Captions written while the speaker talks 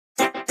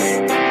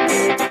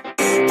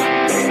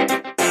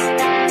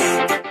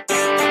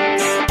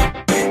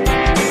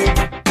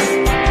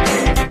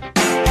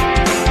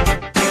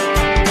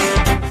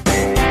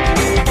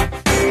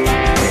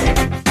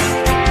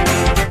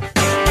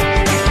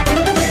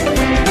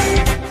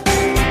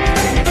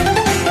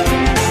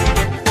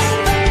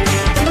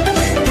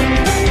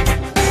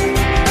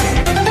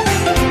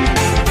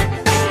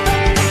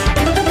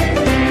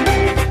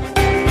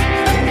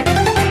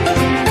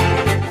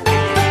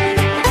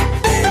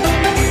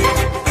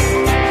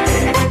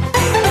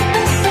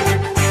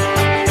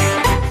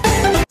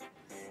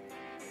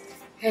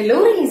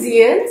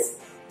Rayzians,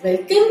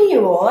 welcome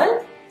you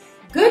all.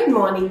 Good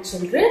morning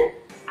children.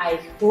 I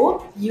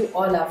hope you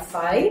all are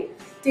fine,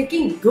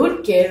 taking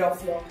good care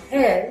of your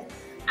health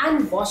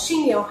and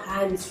washing your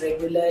hands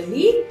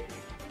regularly.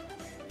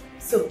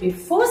 So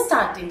before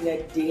starting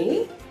a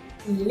day,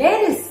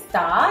 let us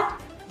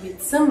start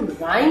with some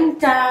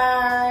rhyme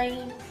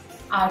time.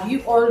 Are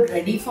you all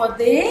ready for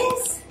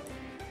this?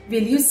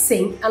 Will you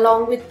sing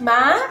along with me?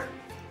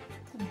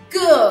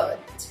 Good.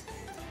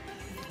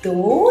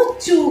 दो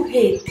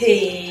चूहे थे,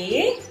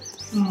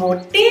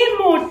 मोटे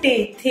मोटे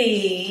थे,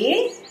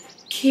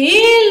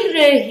 खेल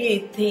रहे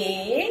थे,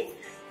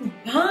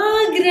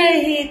 भाग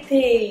रहे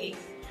थे।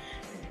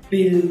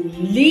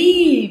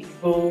 बिल्ली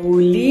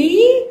बोली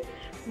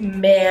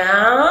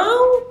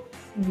म्याऊ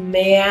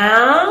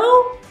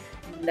म्याऊ,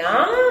 ना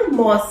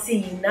मौसी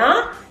ना,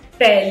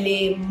 पहले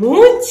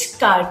मूंछ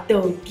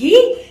काटोगी,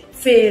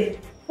 फिर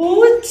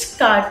पूंछ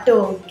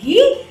काटोगी,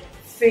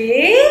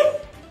 फिर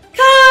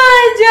खा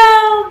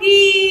जाओगी।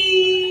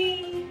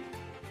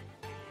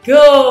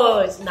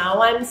 Good.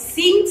 Now I'm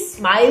seeing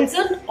smiles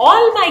on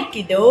all my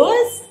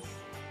kiddos.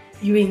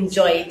 You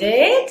enjoyed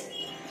it?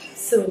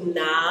 So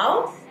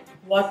now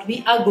what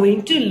we are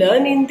going to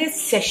learn in this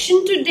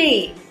session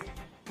today?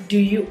 Do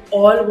you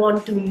all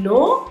want to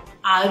know?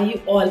 Are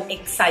you all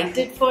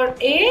excited for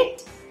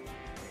it?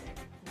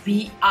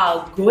 We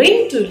are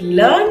going to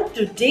learn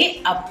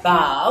today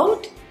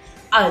about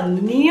a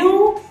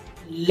new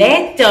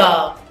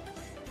letter.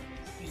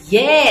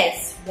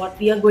 Yes, what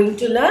we are going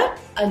to learn?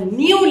 A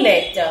new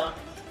letter.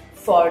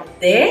 For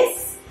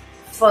this,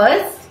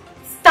 first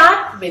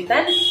start with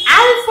an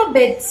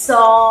alphabet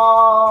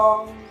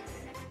song.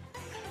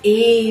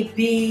 A,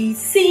 B,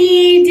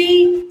 C,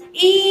 D,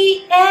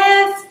 E,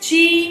 F,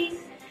 G,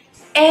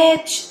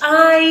 H,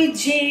 I,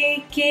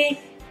 J, K,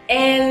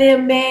 L,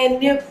 M,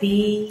 N,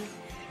 P,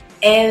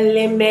 L,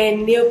 M,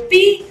 N,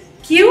 P,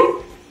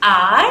 Q,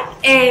 R,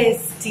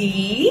 S,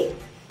 T,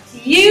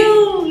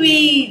 U,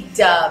 V,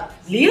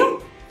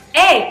 W,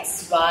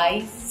 X,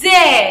 Y, Z.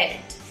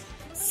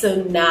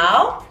 So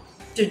now,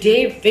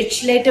 today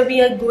which letter we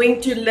are going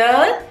to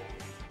learn?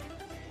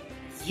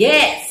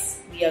 Yes,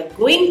 we are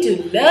going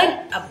to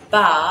learn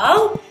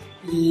about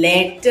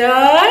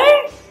letter.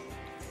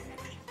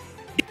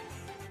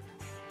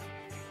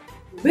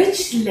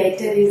 Which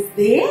letter is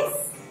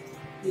this?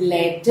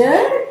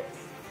 Letter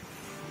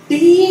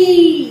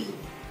D.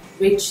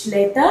 Which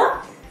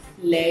letter?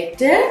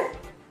 Letter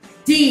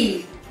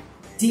D.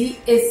 D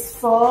is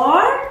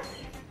for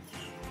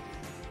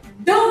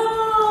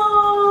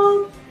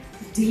dog.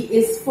 D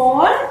is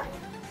for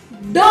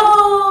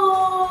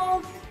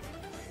dog.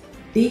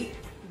 D,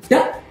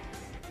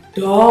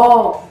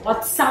 dog.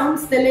 What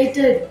sounds the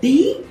letter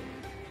D?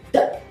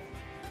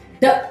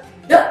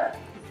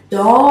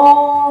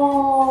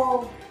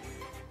 Dog.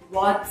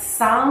 What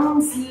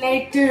sounds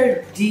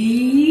letter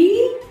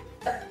D?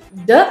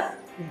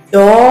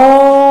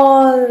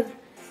 Doll.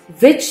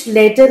 Which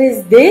letter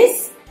is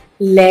this?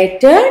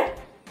 Letter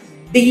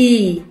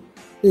D.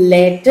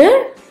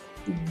 Letter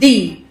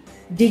D.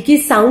 D की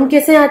sound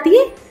कैसे आती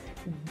है?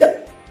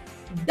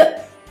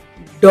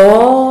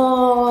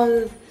 Doll.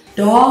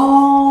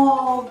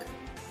 Dog.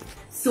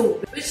 So,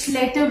 which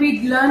letter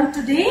we learned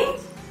today?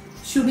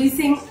 Should we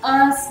sing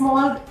a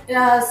small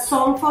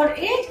song for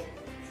it?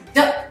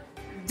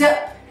 D.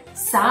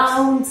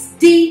 Sounds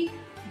D.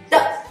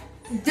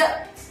 D.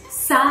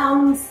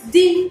 Sounds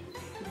D.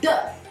 D.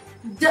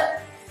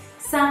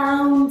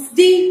 Sounds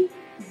D.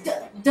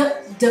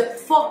 D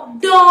for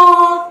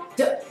dog.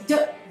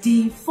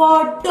 D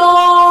for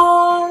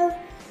doll.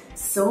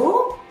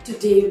 So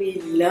today we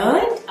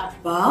learned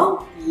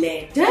about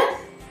letter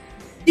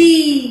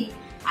D.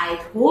 I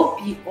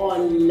hope you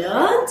all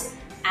learned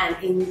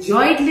and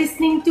enjoyed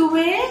listening to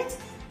it.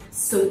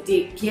 So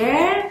take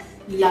care.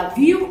 Love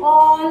you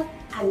all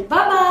and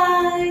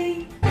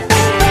bye-bye.